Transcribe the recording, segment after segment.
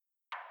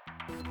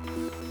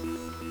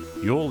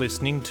You're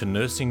listening to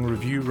Nursing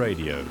Review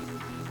Radio.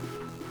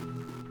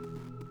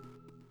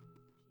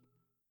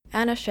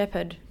 Anna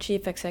Shepherd,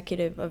 Chief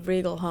Executive of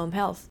Regal Home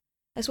Health,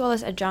 as well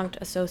as Adjunct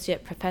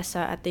Associate Professor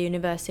at the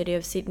University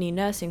of Sydney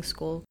Nursing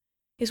School,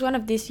 is one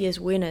of this year's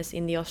winners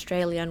in the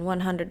Australian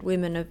 100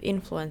 Women of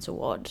Influence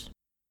Awards.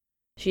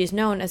 She is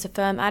known as a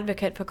firm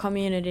advocate for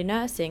community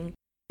nursing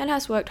and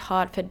has worked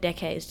hard for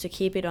decades to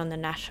keep it on the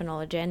national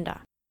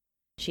agenda.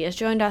 She has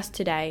joined us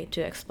today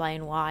to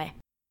explain why.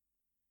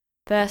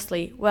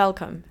 Firstly,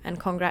 welcome and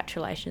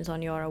congratulations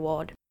on your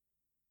award.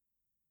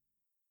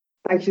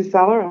 Thank you,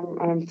 Sarah.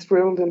 I'm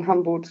thrilled and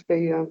humbled to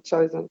be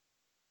chosen.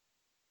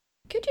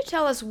 Could you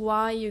tell us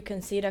why you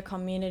consider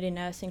community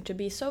nursing to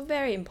be so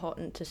very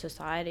important to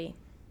society?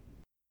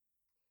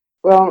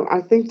 Well, I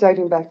think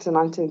dating back to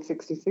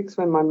 1966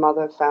 when my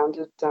mother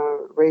founded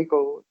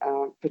Regal,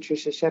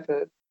 Patricia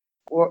Shepherd,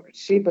 what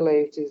she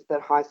believed is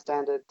that high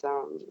standard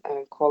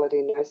and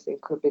quality nursing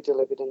could be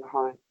delivered in the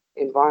home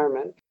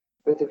environment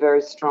with a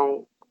very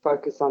strong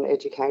focus on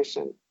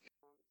education.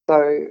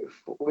 So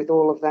with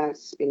all of that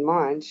in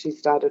mind, she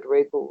started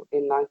Regal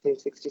in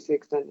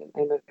 1966 and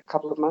in a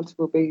couple of months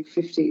will be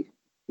 50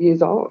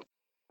 years old.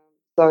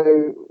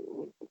 So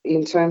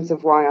in terms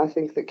of why I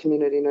think that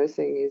community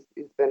nursing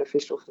is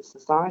beneficial for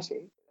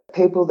society,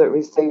 people that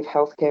receive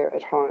healthcare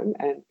at home,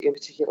 and in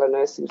particular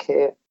nursing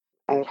care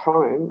at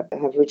home,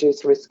 have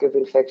reduced risk of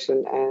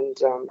infection and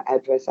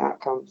adverse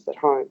outcomes at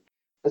home.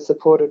 Are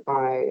supported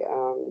by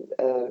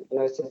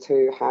nurses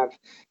who have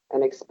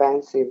an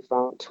expansive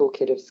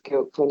toolkit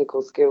of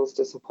clinical skills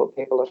to support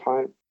people at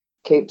home,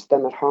 keeps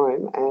them at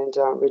home and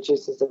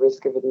reduces the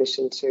risk of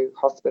admission to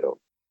hospital.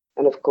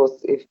 And of course,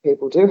 if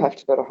people do have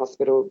to go to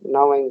hospital,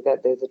 knowing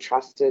that there's a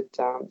trusted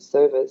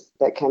service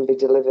that can be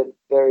delivered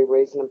very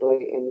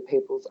reasonably in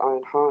people's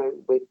own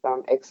home with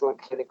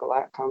excellent clinical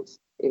outcomes,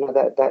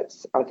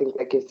 that's I think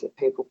that gives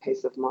people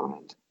peace of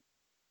mind.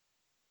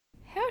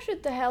 How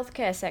should the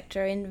healthcare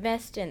sector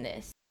invest in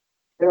this?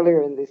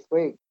 Earlier in this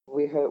week,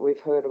 we've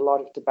heard a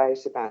lot of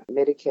debate about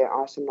Medicare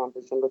item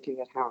numbers and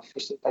looking at how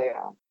efficient they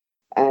are,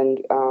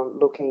 and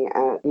looking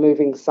at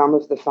moving some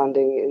of the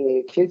funding in the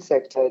acute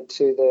sector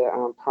to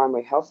the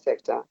primary health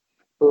sector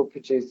will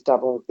produce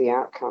double the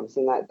outcomes.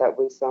 And that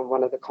was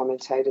one of the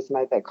commentators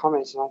made that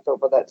comment, and I thought,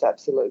 well, that's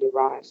absolutely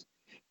right.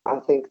 I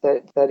think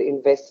that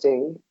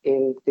investing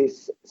in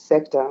this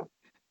sector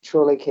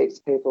truly keeps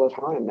people at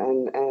home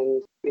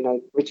and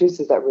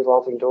reduces that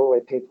revolving door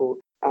where people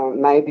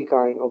may be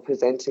going or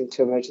presenting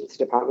to emergency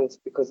departments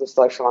because of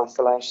social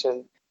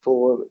isolation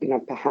for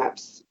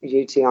perhaps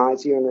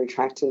UTIs, urinary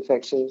tract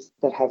infections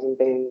that haven't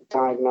been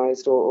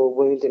diagnosed, or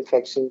wound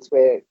infections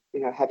where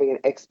having an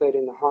expert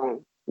in the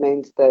home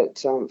means that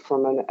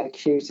from an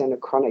acute and a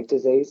chronic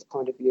disease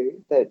point of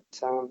view that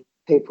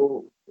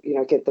people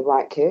get the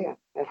right care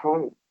at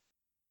home.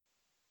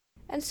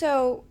 And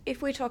so,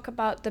 if we talk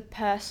about the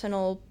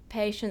personal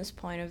patient's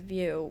point of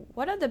view,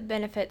 what are the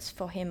benefits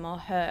for him or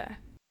her?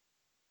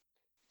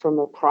 From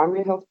a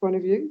primary health point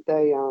of view,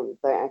 they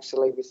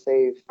actually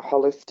receive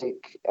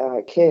holistic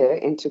care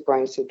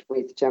integrated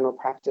with general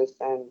practice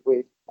and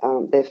with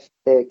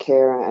their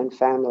carer and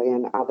family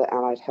and other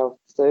allied health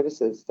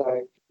services.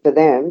 So for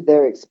them,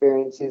 their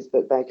experience is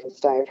that they can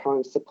stay at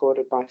home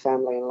supported by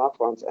family and loved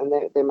ones, and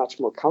they're much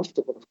more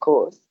comfortable, of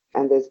course.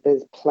 And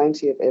there's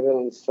plenty of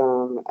evidence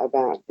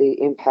about the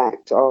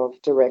impact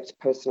of direct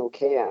personal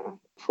care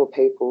for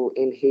people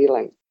in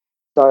healing.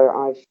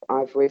 So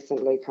I've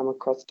recently come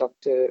across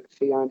Dr.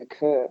 Fiona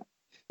Kerr,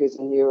 who's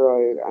a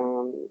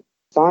neuro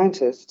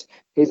scientist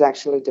who's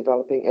actually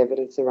developing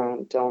evidence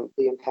around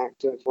the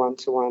impact of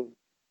one-to-one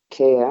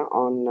care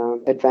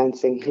on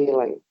advancing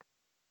healing.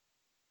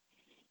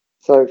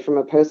 So from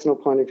a personal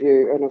point of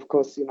view, and of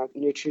course,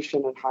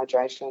 nutrition and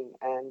hydration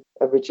and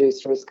a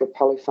reduced risk of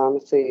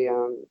polypharmacy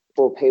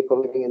for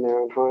people living in their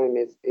own home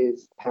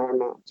is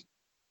paramount.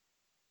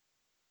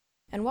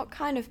 And what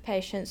kind of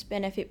patients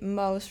benefit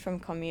most from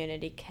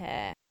community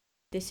care?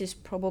 This is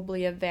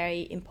probably a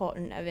very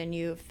important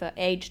avenue for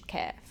aged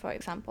care, for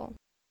example.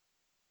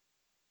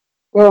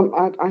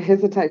 Well, I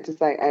hesitate to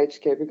say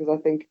aged care because I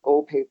think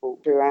all people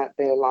throughout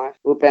their life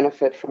will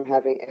benefit from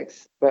having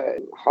expert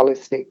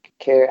holistic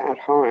care at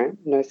home,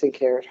 nursing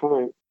care at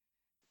home.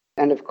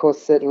 And of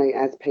course, certainly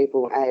as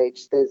people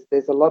age,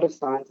 there's a lot of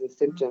signs and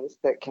symptoms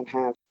that can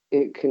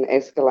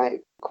escalate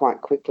quite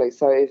quickly.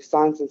 So if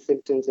signs and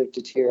symptoms of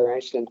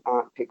deterioration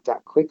aren't picked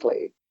up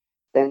quickly,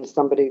 then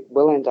somebody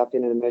will end up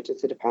in an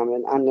emergency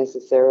department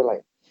unnecessarily.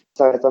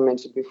 So as I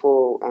mentioned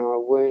before,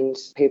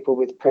 wounds, people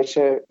with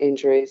pressure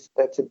injuries,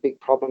 that's a big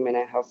problem in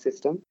our health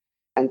system,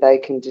 and they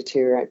can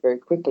deteriorate very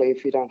quickly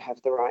if you don't have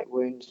the right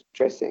wound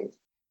dressings.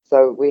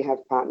 So we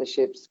have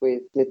partnerships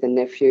with Smith &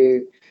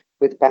 Nephew,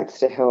 with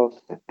Baxter Health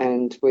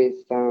and with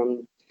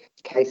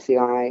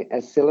KCI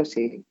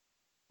Agility.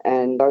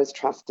 And those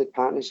trusted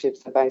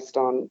partnerships are based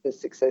on the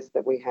success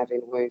that we have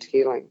in wound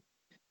healing.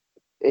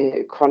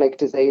 Chronic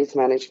disease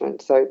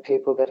management, so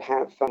people that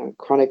have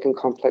chronic and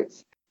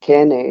complex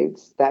care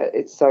needs, that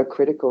it's so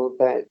critical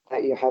that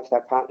you have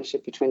that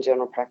partnership between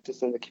general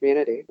practice and the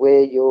community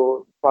where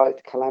you're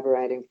both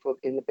collaborating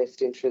in the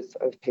best interests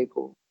of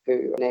people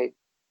who need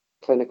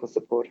clinical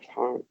support at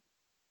home.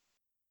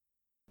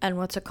 And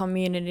what's a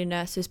community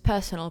nurse's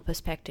personal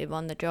perspective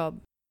on the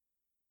job?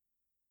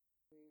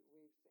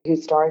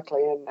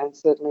 Historically, and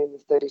certainly in the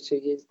 32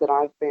 years that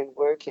I've been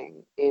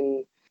working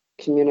in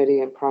community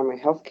and primary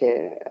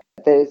healthcare,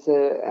 there's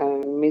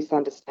a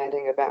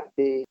misunderstanding about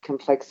the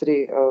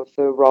complexity of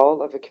the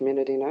role of a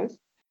community nurse.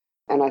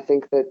 And I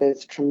think that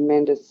there's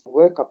tremendous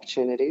work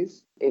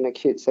opportunities in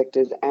acute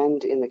sectors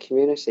and in the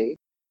community.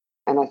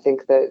 And I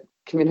think that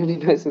community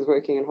nurses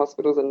working in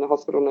hospitals and the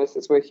hospital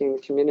nurses working in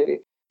the community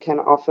can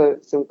offer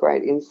some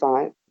great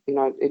insight. You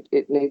know,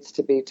 it needs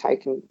to be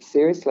taken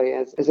seriously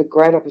as a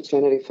great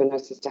opportunity for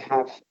nurses to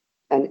have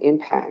an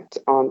impact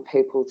on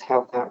people's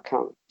health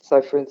outcome. So,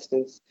 for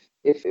instance,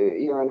 if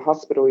you're in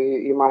hospital,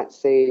 you might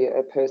see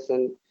a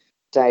person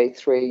day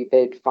 3,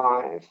 bed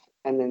 5,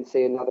 and then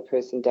see another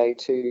person day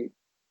 2,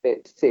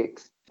 bed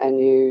 6, and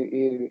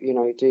you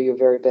do your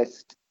very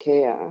best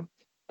care,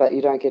 but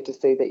you don't get to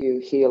see that you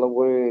heal a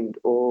wound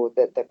or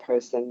that that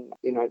person,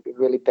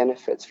 really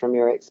benefits from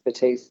your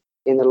expertise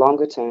in the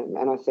longer term.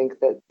 And I think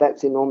that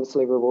that's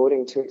enormously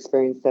rewarding to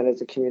experience that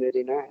as a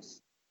community nurse.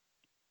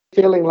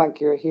 Feeling like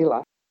you're a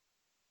healer.